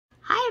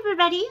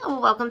everybody,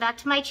 welcome back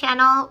to my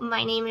channel.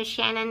 My name is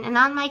Shannon, and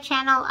on my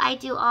channel I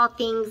do all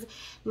things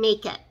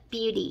makeup,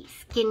 beauty,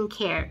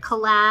 skincare,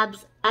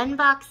 collabs,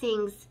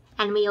 unboxings,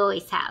 and we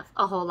always have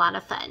a whole lot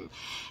of fun.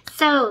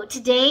 So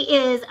today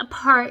is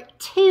part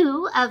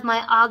 2 of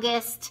my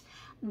August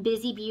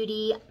Bizy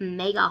Beauty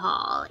mega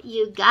haul.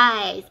 You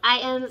guys, I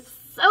am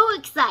so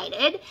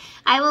excited.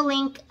 I will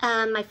link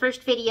my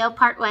first video,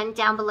 part 1,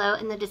 down below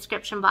in the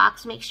description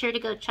box. Make sure to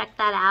go check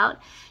that out.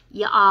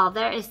 Y'all,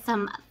 there is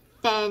some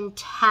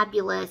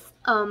fantabulous,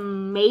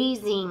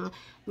 amazing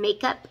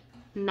makeup,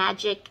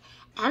 magic,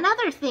 and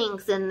other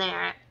things in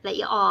there that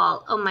you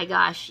all, oh my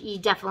gosh, you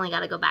definitely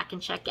got to go back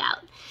and check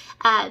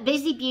out.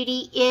 Bizy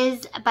Beauty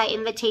is by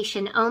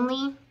invitation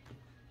only.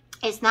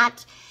 It's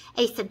not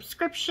a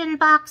subscription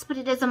box, but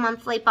it is a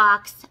monthly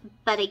box.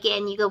 But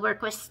again, you go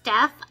work with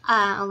Steph.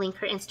 I'll link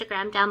her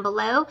Instagram down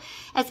below,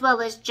 as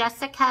well as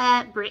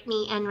Jessica,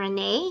 Brittany, and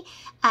Renee.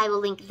 I will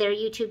link their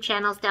YouTube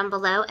channels down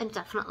below, and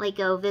definitely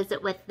go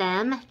visit with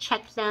them,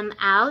 check them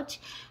out,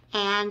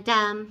 and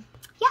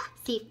yeah,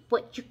 see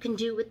what you can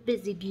do with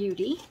Bizy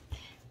Beauty.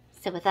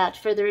 So without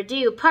further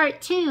ado,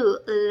 part 2,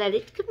 let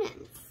it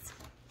commence.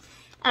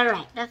 All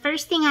right, the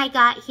first thing I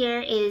got here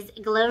is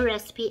Glow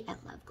Recipe. I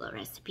love Glow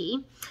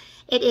Recipe.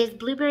 It is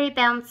Blueberry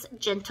Bounce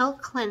Gentle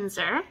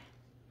Cleanser.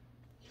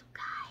 You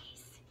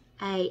guys,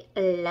 I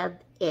love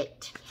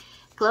it.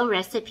 Glow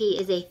Recipe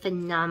is a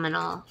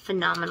phenomenal,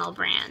 phenomenal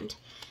brand.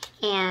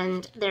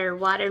 And their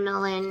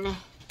watermelon,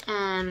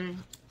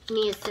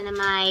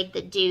 niacinamide,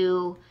 the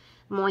dew,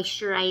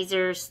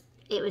 moisturizers,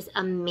 it was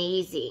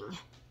amazing.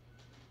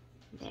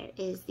 There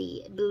is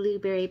the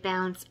Blueberry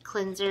Bounce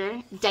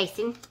Cleanser.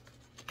 Dyson,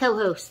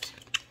 co-host.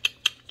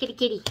 Kitty,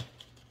 kitty.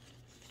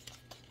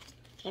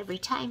 Every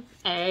time.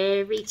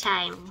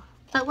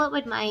 But what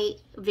would my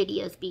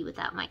videos be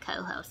without my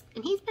co-host?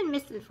 And he's been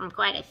missing from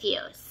quite a few.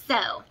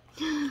 So,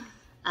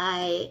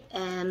 I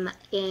am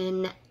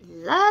in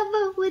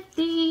love with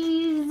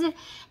these.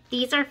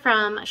 These are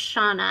from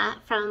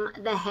Shauna from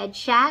the Head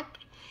Shack.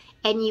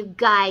 And you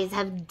guys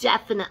have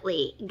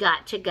definitely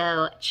got to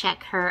go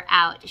check her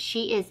out.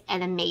 She is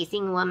an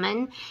amazing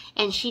woman.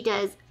 And she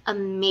does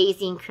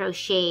amazing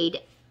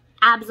crocheted,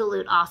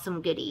 absolute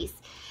awesome goodies.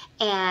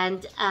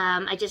 And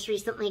I just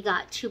recently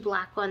got 2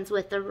 black ones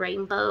with the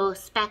rainbow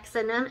specks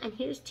in them. And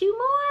here's 2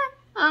 more.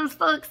 I'm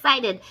so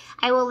excited.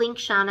 I will link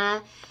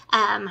Shauna,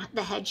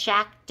 the Head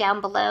Shack, down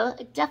below.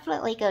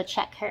 Definitely go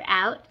check her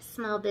out.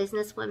 Small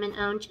business, women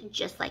owned,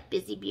 just like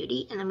Bizy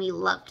Beauty. And we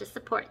love to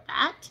support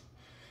that.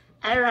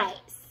 All right.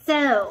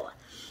 So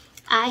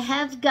I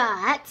have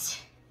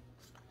got,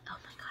 oh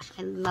my gosh,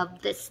 I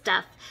love this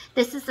stuff.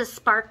 This is a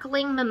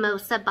Sparkling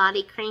Mimosa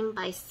Body Cream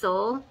by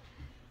Soul.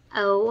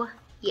 Oh,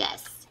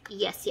 yes.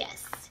 Yes,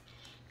 yes.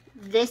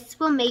 This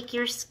will make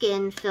your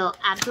skin feel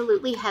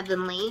absolutely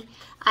heavenly.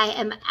 I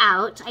am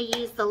out. I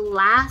used the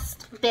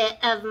last bit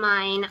of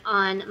mine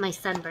on my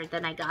sunburn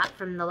that I got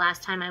from the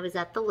last time I was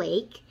at the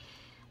lake.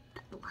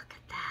 But look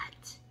at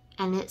that.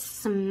 And it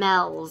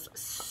smells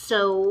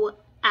so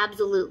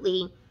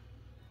absolutely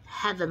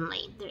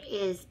heavenly. There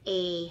is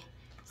a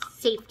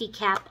safety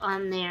cap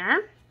on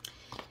there.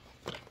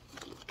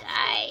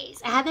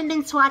 Guys, I haven't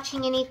been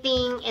swatching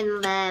anything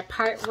in the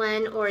part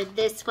 1 or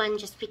this one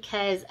just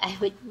because I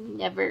would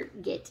never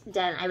get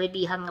done. I would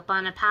be hung up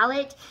on a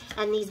palette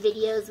and these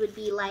videos would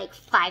be like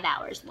 5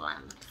 hours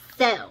long.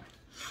 So,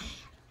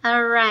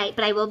 alright,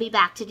 but I will be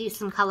back to do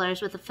some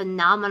colors with the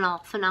phenomenal,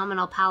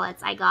 phenomenal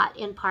palettes I got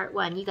in part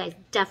 1. You guys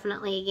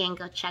definitely, again,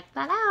 go check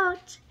that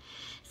out.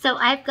 So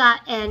I've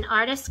got an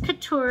Artist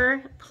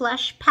Couture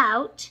Plush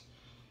Pout,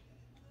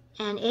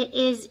 and it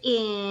is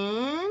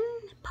in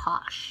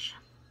Posh.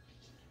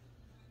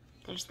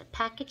 There's the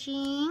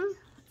packaging.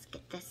 Let's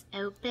get this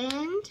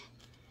opened.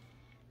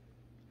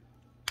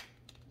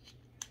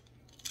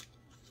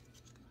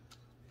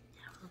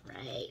 All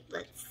right,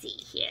 let's see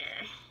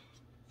here.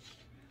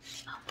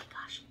 Oh my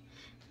gosh,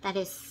 that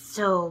is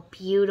so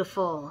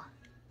beautiful. Look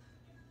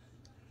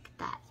at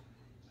that.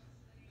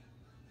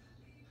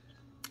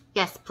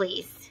 Yes,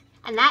 please.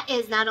 And that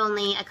is not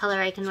only a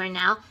color I can wear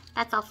now,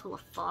 that's also a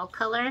fall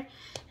color.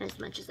 And as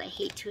much as I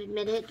hate to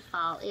admit it,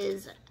 fall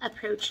is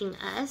approaching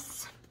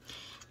us.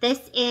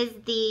 This is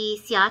the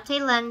Ciate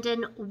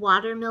London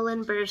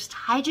Watermelon Burst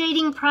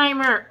Hydrating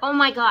Primer. Oh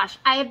my gosh,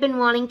 I have been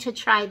wanting to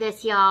try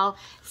this, y'all,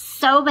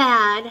 so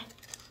bad.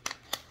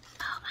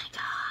 Oh my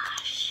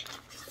gosh,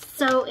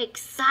 so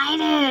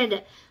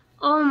excited.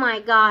 Oh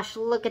my gosh,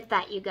 look at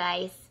that, you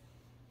guys.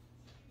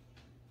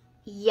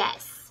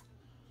 Yes.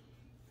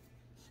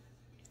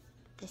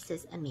 This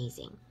is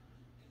amazing.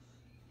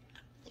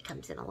 It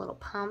comes in a little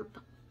pump.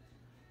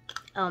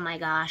 Oh my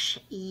gosh,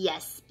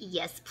 yes,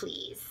 yes,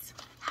 please.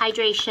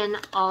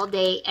 Hydration all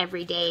day,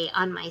 every day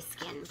on my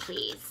skin,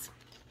 please.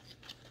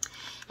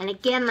 And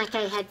again, like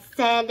I had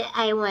said,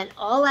 I went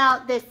all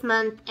out this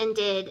month and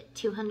did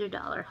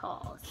 $200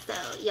 haul. So,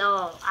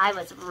 y'all, I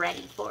was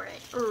ready for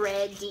it.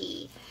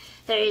 Ready.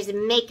 There is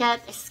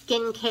makeup,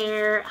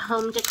 skincare,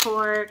 home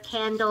decor,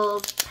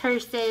 candles,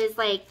 purses,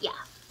 like, yeah.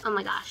 Oh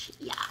my gosh,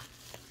 yeah.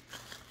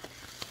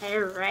 All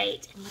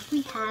right, and what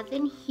we have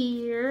in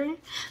here?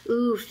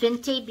 Ooh,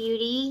 Bizy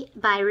Beauty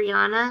by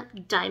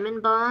Rihanna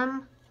Diamond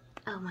Balm.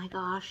 Oh my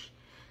gosh.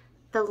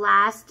 The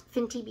last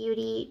Bizy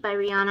Beauty by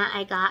Rihanna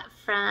I got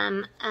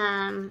from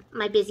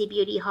my Bizy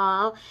Beauty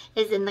haul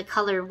is in the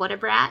color What a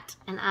Brat,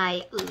 and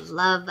I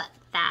love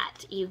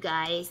that, you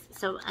guys.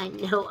 So I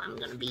know I'm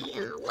going to be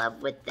in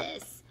love with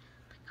this.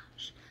 Oh my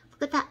gosh,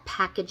 look at that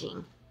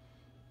packaging.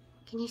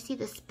 Can you see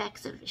the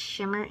specks of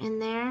shimmer in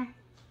there?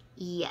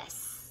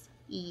 Yes,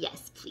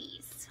 yes,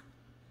 please.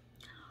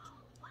 Oh,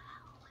 wow.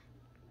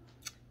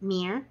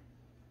 Mirror.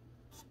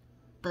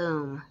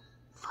 Boom.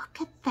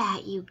 Look at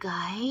that, you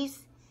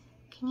guys.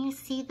 Can you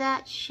see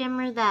that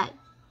shimmer, that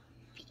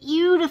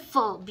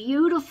beautiful,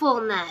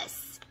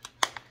 beautifulness?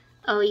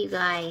 Oh, you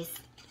guys.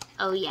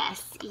 Oh,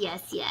 yes,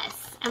 yes,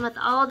 yes. And with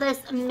all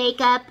this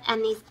makeup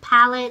and these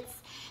palettes,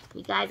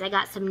 you guys, I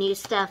got some new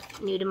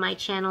stuff, new to my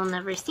channel,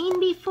 never seen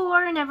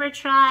before, never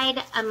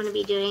tried. I'm going to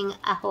be doing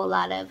a whole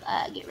lot of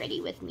get ready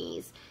with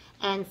me's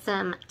and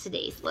some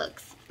today's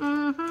looks.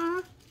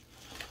 Because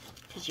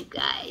you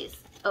guys,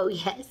 oh,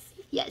 yes,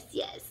 yes,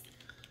 yes.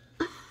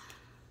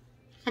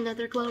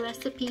 Another glow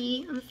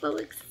recipe. I'm so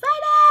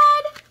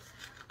excited.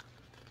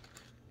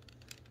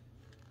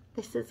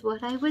 This is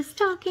what I was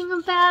talking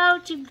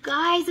about, you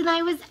guys, and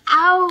I was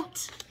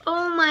out.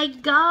 Oh my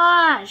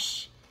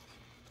gosh.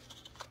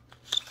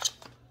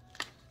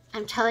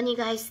 I'm telling you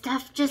guys,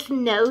 Steph just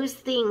knows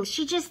things.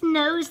 She just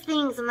knows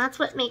things, and that's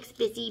what makes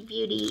Bizy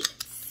Beauty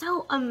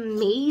so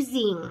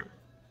amazing.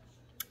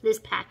 This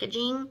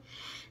packaging.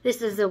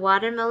 This is a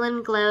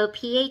Watermelon Glow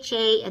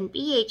PHA and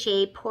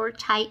BHA Pore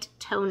Tight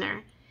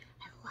Toner.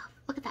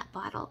 Look at that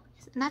bottle.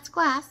 And that's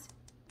glass.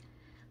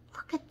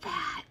 Look at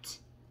that.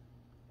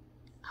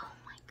 Oh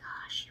my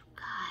gosh, you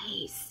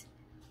guys.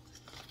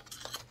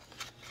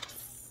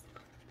 Yes.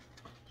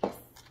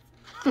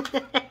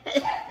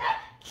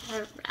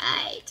 All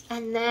right.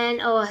 And then,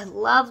 oh, I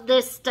love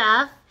this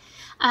stuff.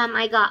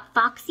 I got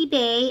Foxy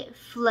Bay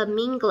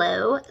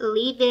Flamingo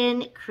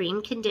Leave-In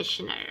Cream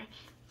Conditioner.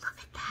 Look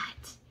at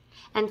that.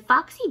 And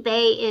Foxy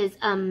Bay is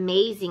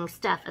amazing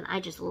stuff, and I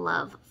just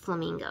love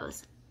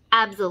flamingos.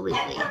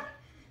 Absolutely.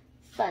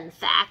 Fun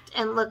fact.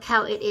 And look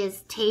how it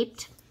is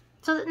taped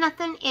so that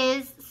nothing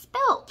is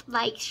spilt.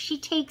 Like, she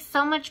takes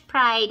so much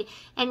pride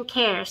and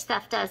care,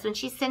 Steph does, when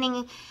she's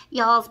sending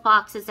y'all's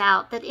boxes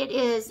out, that it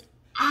is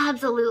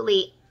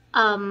absolutely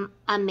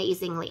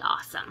amazingly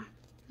awesome.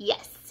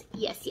 Yes,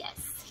 yes,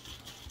 yes.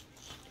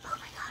 Oh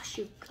my gosh,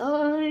 you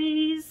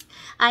guys.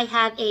 I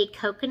have a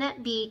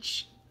Coconut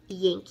Beach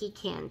Yankee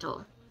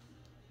candle.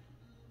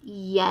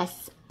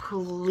 Yes,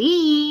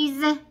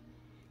 please.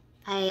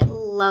 I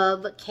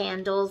love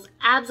candles,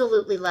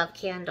 absolutely love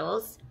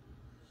candles.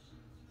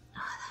 Oh,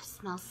 that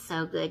smells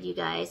so good, you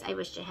guys. I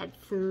wish I had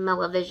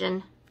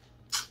smell-o-vision,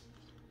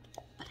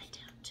 but I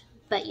don't.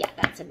 But yeah,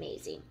 that's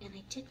amazing. And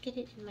I did get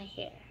it in my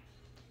hair.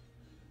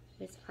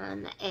 It's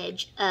on the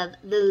edge of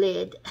the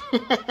lid.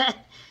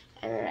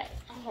 All right,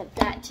 I have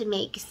got to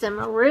make some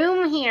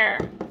room here.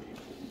 Oh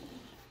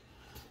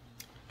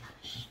my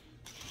gosh.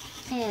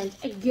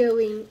 And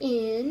going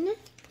in.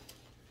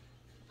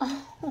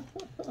 Oh.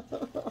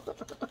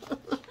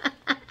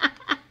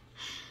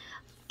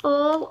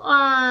 Full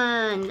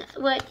on.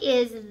 What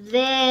is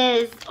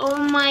this? Oh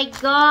my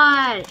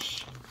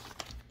gosh.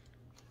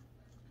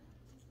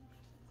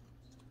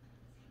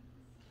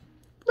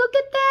 Look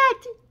at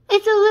that.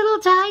 It's a little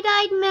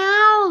tie-dyed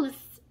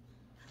mouse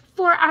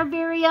for our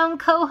very own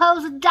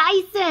co-host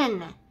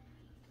Dyson.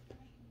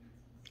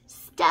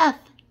 Steph,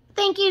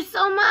 thank you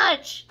so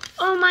much.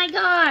 Oh my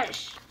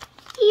gosh.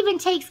 He even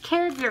takes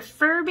care of your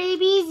fur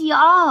babies,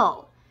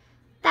 y'all.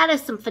 That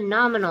is some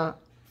phenomenal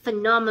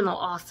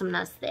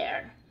awesomeness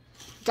there.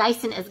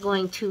 Dyson is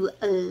going to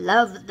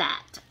love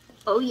that.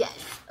 Oh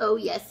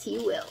yes, he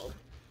will.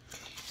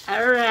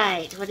 All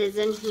right, what is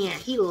in here?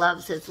 He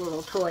loves his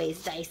little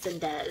toys, Dyson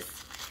does.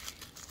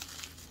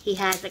 He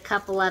has a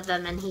couple of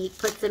them, and he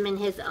puts them in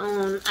his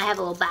own. I have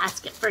a little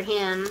basket for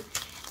him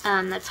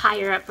that's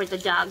higher up where the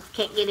dogs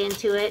can't get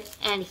into it,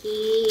 and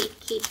he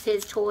keeps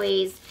his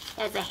toys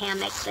as a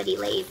hammock that he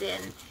lays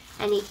in,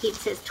 and he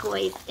keeps his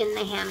toys in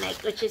the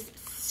hammock, which is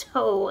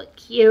so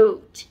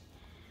cute.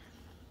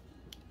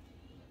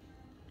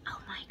 Oh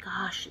my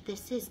gosh,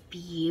 this is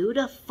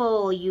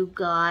beautiful, you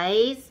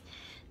guys.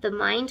 The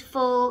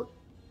Mindful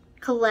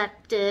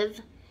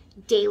Collective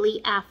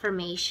Daily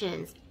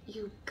Affirmations.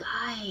 You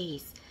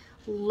guys,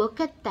 look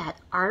at that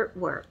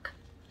artwork.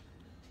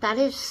 That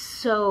is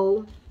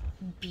so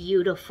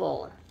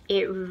beautiful.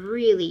 It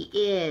really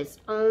is.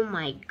 Oh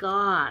my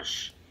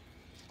gosh.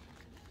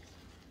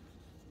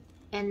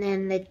 And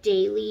then the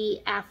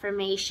daily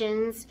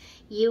affirmations.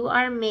 You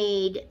are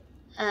made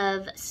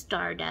of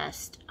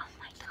stardust. Oh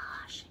my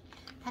gosh.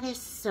 That is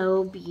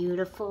so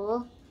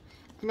beautiful.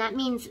 And that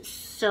means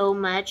so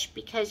much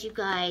because you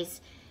guys,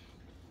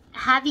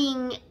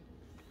 having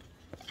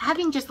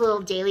just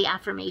little daily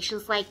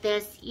affirmations like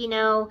this, you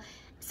know,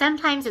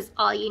 sometimes it's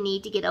all you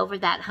need to get over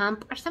that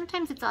hump, or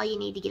sometimes it's all you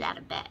need to get out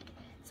of bed.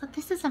 So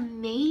this is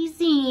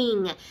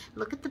amazing.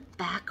 Look at the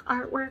back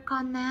artwork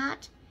on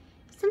that.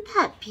 Isn't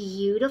that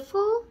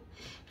beautiful?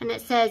 And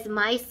it says,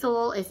 my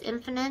soul is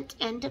infinite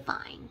and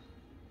divine.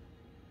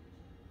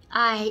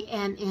 I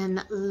am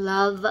in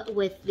love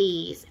with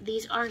these.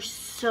 These are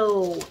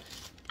so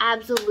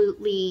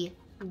absolutely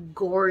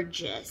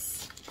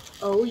gorgeous.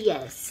 Oh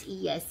yes,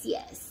 yes,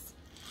 yes.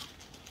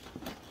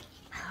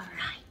 All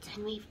right,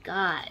 and we've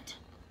got,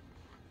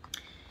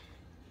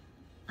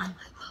 oh, I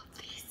love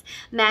these.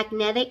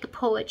 Magnetic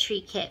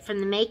Poetry Kit from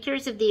the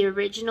makers of the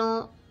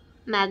original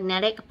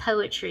Magnetic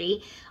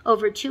Poetry.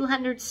 Over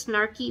 200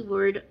 snarky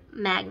word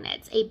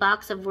magnets. A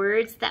box of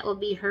words that will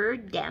be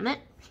heard, damn it.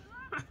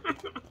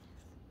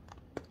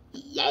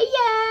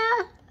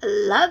 Yeah,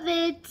 love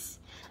it.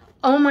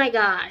 Oh my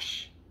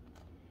gosh.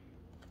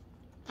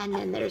 And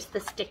then there's the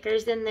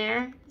stickers in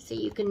there, so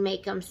you can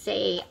make them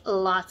say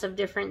lots of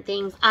different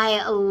things.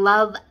 I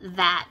love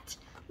that.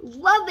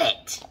 Love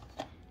it.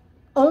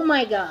 Oh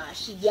my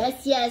gosh.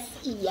 Yes, yes,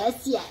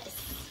 yes,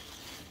 yes.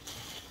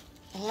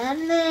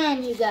 And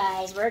then, you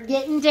guys, we're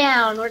getting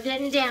down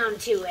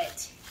to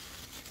it.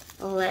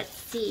 Let's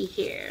see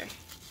here.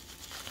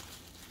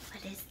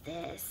 What is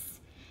this?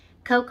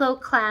 Cocoa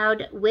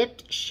Cloud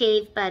Whipped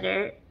Shave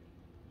Butter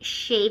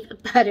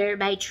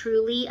by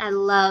Truly. I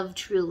love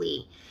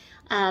Truly.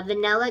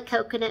 Vanilla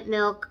coconut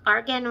milk,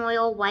 argan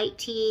oil, white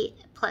tea,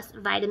 plus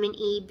vitamin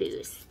E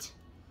boost.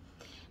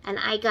 And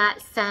I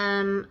got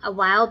some a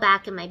while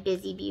back in my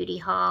Bizy Beauty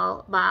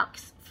haul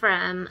box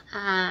from,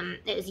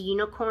 it was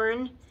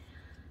unicorn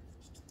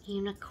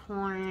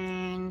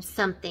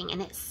something,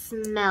 and it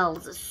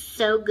smells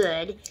so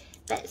good.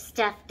 But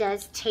Steph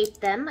does tape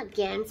them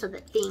again so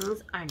that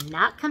things are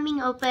not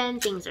coming open,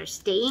 things are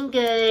staying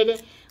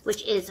good,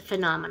 which is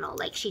phenomenal.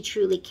 Like, she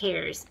truly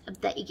cares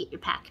that you get your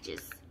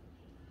packages.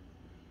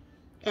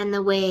 And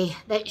the way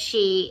that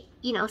she,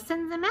 you know,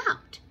 sends them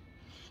out.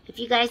 If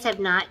you guys have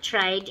not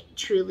tried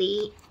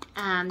Truly,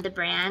 the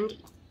brand,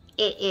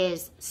 it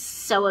is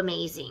so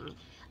amazing.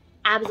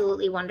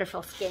 Absolutely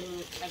wonderful skin,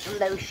 like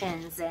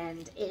lotions,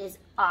 and it is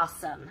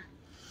awesome.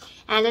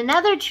 And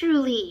another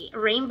Truly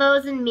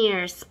Rainbows and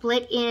Mirrors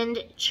Split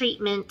End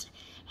Treatment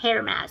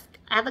Hair Mask.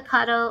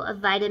 Avocado of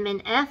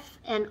vitamin F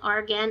and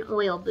argan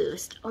oil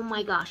boost. Oh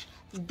my gosh,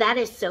 that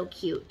is so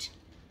cute.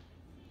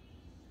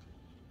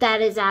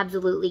 That is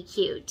absolutely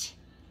cute.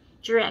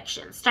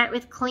 Directions. Start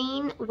with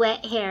clean,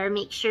 wet hair.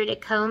 Make sure to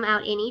comb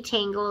out any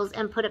tangles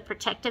and put a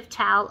protective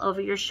towel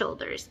over your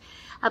shoulders.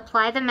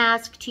 Apply the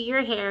mask to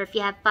your hair. If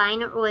you have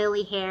fine or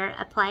oily hair,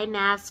 apply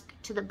mask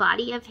to the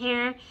body of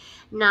hair,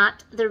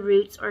 not the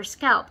roots or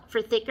scalp.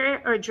 For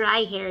thicker or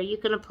dry hair, you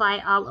can apply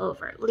all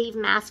over. Leave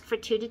mask for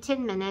 2 to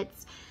 10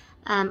 minutes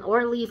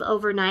or leave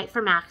overnight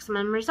for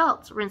maximum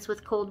results. Rinse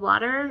with cold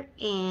water,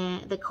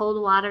 and the cold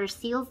water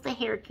seals the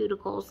hair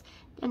cuticles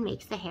and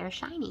makes the hair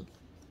shiny.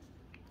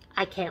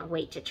 I can't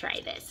wait to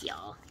try this,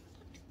 y'all.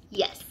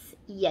 Yes,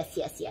 yes,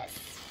 yes, yes.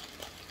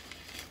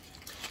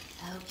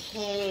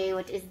 Okay,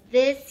 what is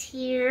this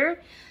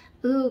here?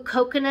 Ooh,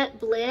 Coconut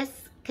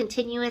Bliss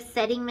Continuous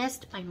Setting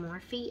Mist by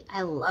Morphe.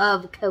 I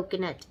love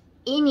coconut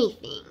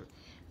anything.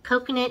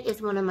 Coconut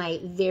is one of my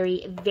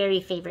very, very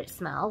favorite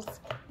smells.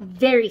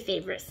 Very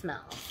favorite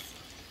smells.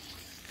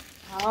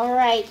 All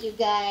right, you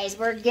guys,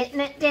 we're getting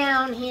it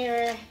down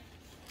here.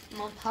 I'm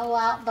gonna pull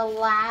out the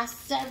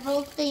last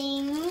several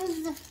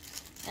things.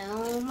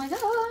 Oh my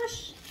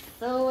gosh,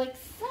 so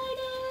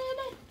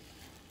excited.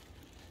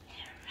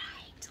 All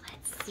right,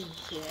 let's see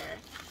here.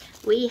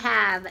 We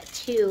have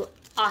 2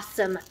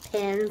 awesome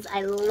pins.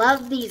 I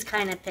love these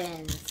kind of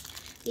pins.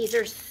 These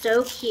are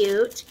so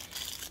cute.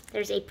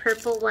 There's a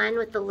purple one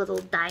with a little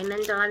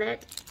diamond on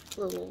it,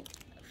 little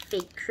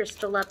fake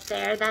crystal up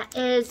there. That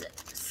is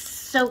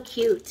so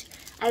cute.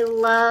 I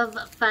love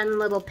fun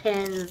little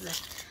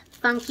pins.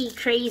 Funky,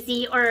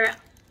 crazy, or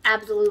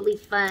absolutely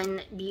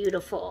fun,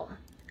 beautiful.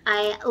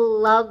 I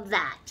love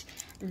that.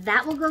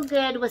 That will go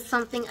good with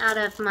something out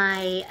of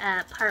my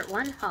part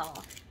 1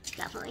 haul.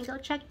 Definitely go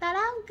check that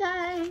out,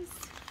 guys.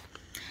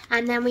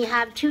 And then we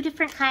have 2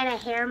 different kind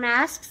of hair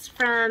masks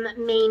from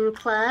Main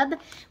Club.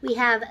 We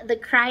have the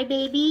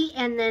Crybaby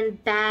and then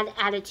Bad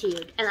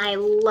Attitude. And I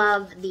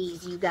love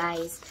these, you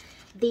guys.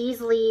 These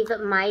leave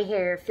my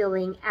hair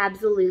feeling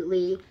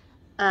absolutely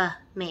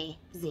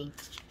amazing.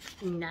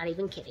 Not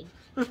even kidding.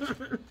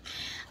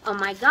 Oh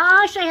my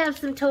gosh, I have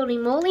some Totally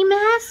Moly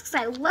masks.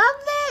 I love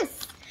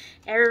this.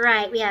 All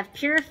right, we have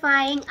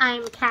Purifying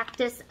I'm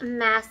Cactus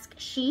Mask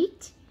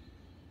Sheet.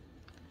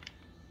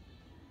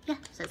 Yeah,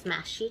 it says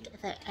mask sheet. I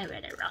thought I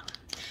read it wrong.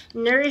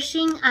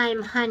 Nourishing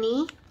I'm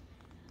Honey.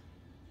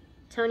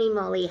 Tony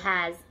Moly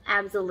has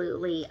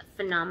absolutely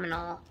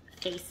phenomenal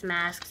face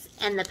masks,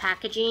 and the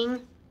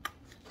packaging,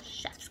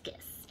 chef's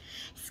kiss.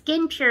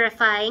 Skin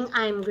Purifying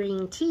I'm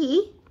Green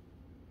Tea.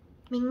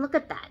 I mean, look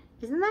at that.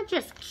 Isn't that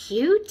just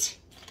cute?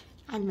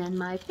 And then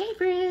my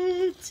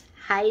favorite,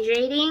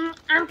 Hydrating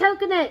I'm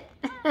Coconut.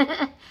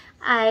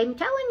 I'm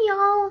telling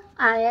y'all,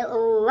 I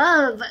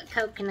love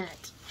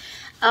coconut.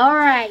 All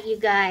right, you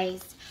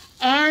guys,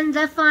 and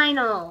the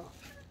final.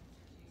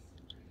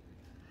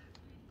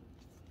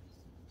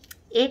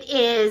 It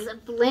is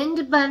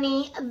Blend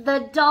Bunny,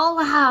 the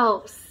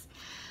dollhouse.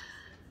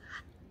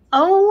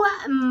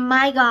 Oh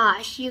my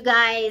gosh, you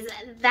guys,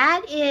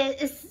 that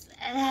is,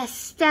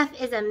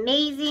 Steph is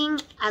amazing.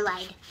 I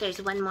lied.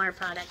 There's one more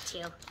product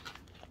too.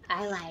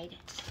 I lied.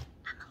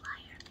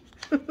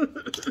 I'm a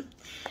liar.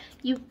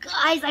 You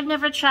guys, I've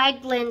never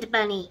tried Blend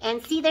Bunny.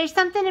 And see, there's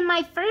something in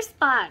my first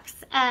box,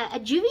 a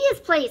Juvia's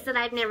Place that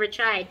I've never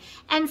tried,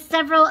 and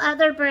several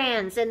other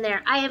brands in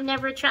there I have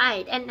never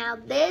tried. And now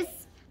this,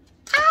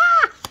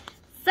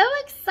 so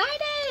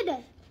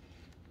excited.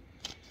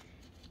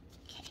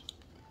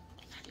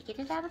 Get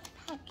it out of the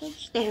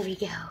package. There we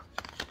go.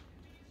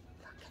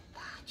 Look at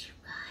that, you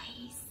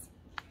guys.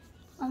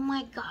 Oh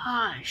my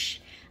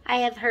gosh. I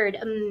have heard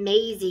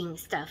amazing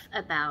stuff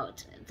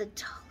about the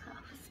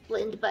dollhouse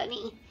Blend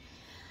Bunny.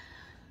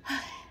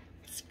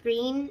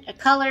 Screen, a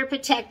color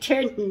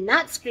protector,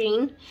 not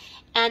screen.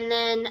 And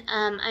then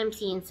I'm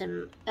seeing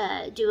some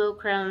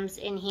duochromes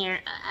in here.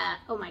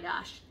 Oh my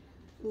gosh.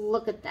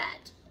 Look at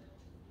that.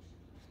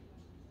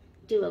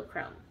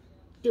 Duochrome.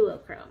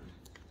 Duochrome.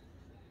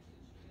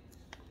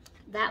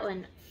 That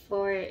one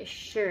for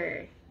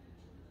sure.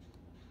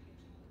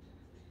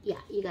 Yeah,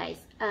 you guys.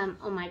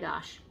 Oh my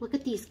gosh. Look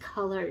at these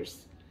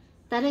colors.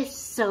 That is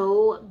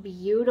so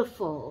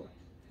beautiful.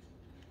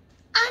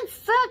 I'm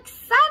so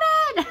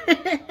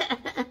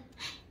excited.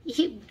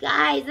 You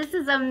guys, this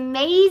is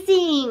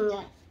amazing.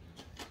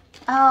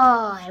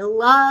 Oh, I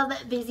love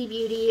Bizy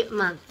Beauty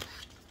month.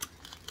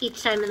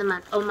 Each time of the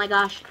month. Oh my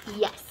gosh,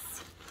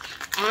 yes.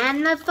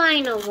 And the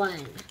final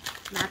one.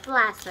 Not the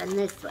last one,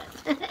 this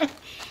one.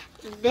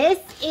 This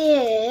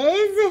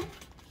is, oh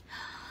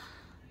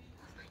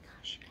my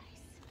gosh, you guys,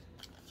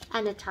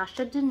 a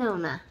Natasha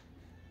Denona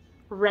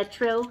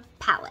Retro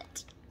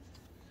Palette.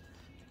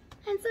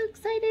 I'm so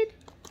excited.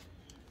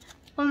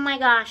 Oh my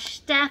gosh,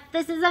 Steph,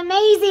 this is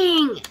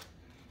amazing.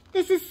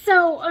 This is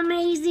so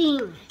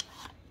amazing.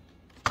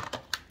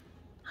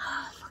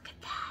 Oh, look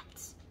at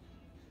that.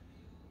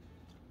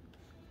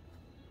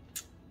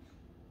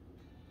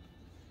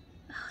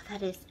 Oh,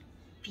 that is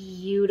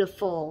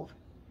beautiful.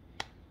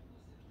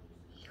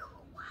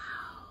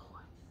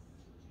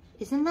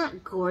 Isn't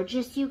that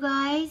gorgeous, you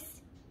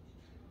guys?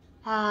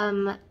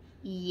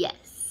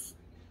 Yes.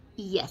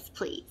 Yes,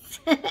 please.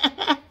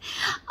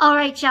 All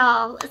right,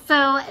 y'all.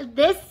 So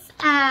this,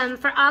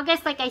 for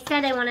August, like I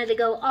said, I wanted to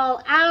go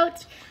all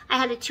out. I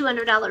had a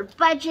 $200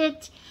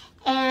 budget.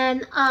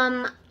 And,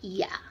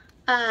 yeah.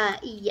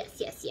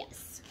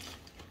 Yes.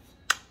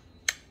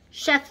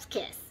 Chef's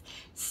kiss.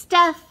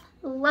 Steph,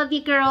 love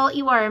you, girl.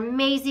 You are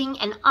amazing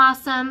and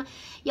awesome.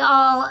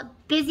 Y'all,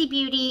 Bizy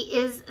Beauty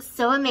is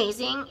so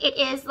amazing. It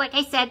is, like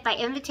I said, by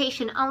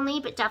invitation only,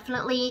 but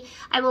definitely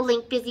I will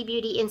link Bizy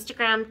Beauty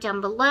Instagram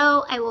down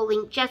below. I will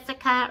link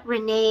Jessica,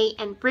 Renee,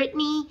 and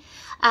Brittany,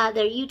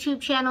 their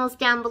YouTube channels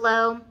down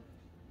below.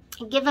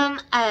 Give them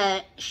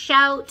a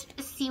shout,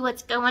 see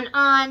what's going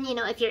on. You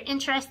know, if you're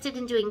interested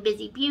in doing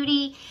Bizy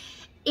Beauty,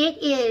 it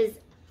is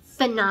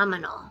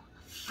phenomenal.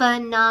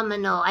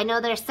 Phenomenal. I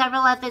know there's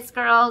several of us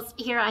girls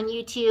here on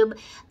YouTube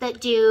that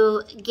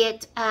do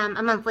get a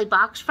monthly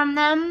box from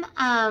them.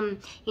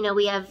 You know,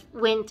 we have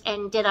went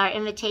and did our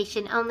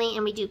invitation only,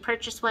 and we do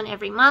purchase one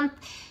every month.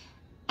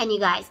 And you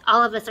guys,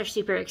 all of us are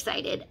super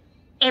excited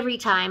every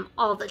time,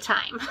 all the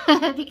time,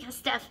 because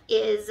Steph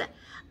is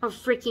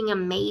freaking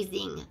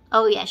amazing.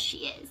 Oh yes,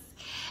 she is.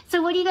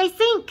 So what do you guys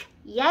think?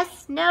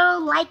 Yes, no,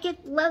 like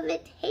it, love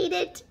it, hate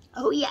it?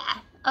 Oh yeah.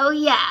 Oh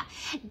yeah,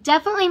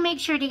 definitely make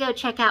sure to go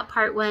check out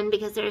part 1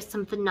 because there's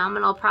some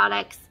phenomenal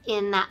products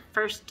in that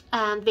first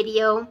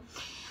video.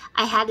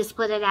 I had to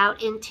split it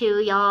out into,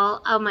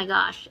 y'all. Oh my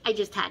gosh, I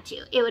just had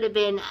to. It would have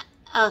been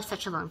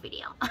such a long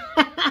video.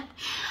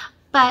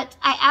 But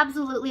I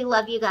absolutely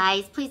love you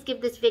guys. Please give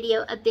this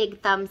video a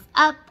big thumbs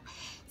up.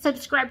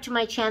 Subscribe to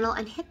my channel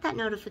and hit that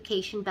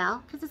notification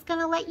bell because it's going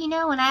to let you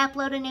know when I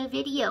upload a new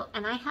video.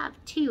 And I have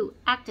 2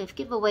 active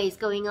giveaways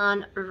going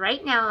on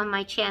right now on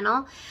my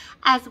channel,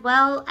 as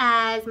well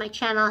as my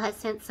channel has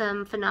sent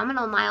some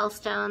phenomenal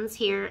milestones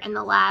here in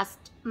the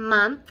last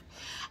month.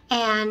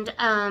 And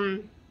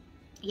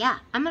yeah,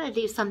 I'm going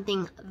to do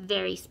something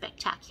very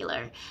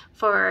spectacular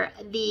for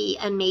the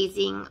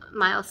amazing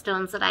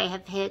milestones that I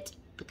have hit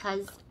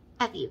because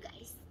of you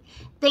guys.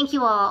 Thank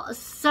you all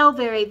so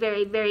very,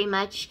 very, very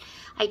much.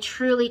 I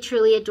truly,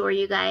 truly adore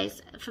you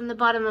guys from the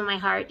bottom of my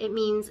heart. It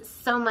means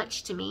so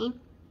much to me.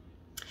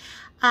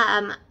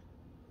 Oh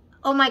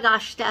my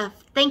gosh, Steph,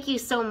 thank you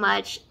so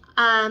much.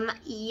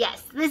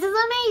 Yes, this is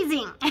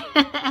amazing.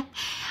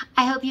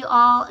 I hope you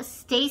all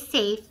stay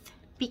safe,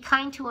 be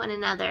kind to one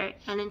another,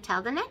 and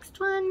until the next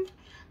one,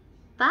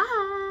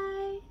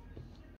 bye.